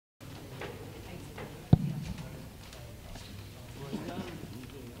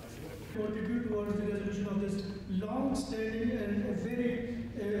towards the resolution of this long-standing and a very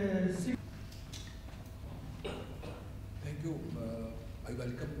Thank you. I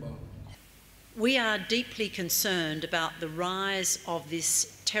welcome. We are deeply concerned about the rise of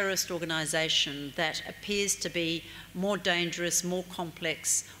this terrorist organisation that appears to be more dangerous, more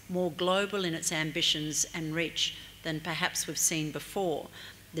complex, more global in its ambitions and reach than perhaps we've seen before.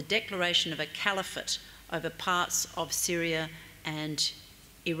 The declaration of a caliphate over parts of Syria and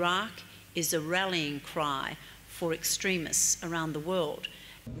Iraq is a rallying cry for extremists around the world.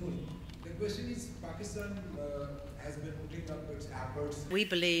 The question is, Pakistan has been putting up its efforts. We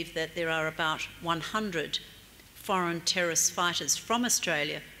believe that there are about 100 foreign terrorist fighters from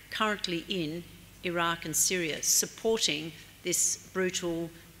Australia currently in Iraq and Syria supporting this brutal,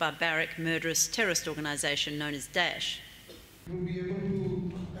 barbaric, murderous terrorist organisation known as Daesh. You will be able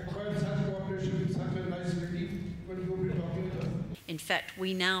to acquire such cooperation with such a nice lady when you will be talking to us. In fact,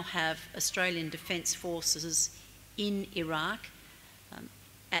 we now have Australian Defence Forces in Iraq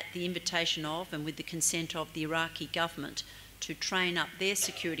at the invitation of and with the consent of the Iraqi government to train up their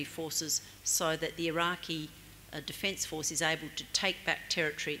security forces so that the Iraqi Defence Force is able to take back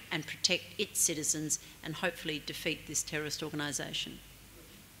territory and protect its citizens and hopefully defeat this terrorist organisation.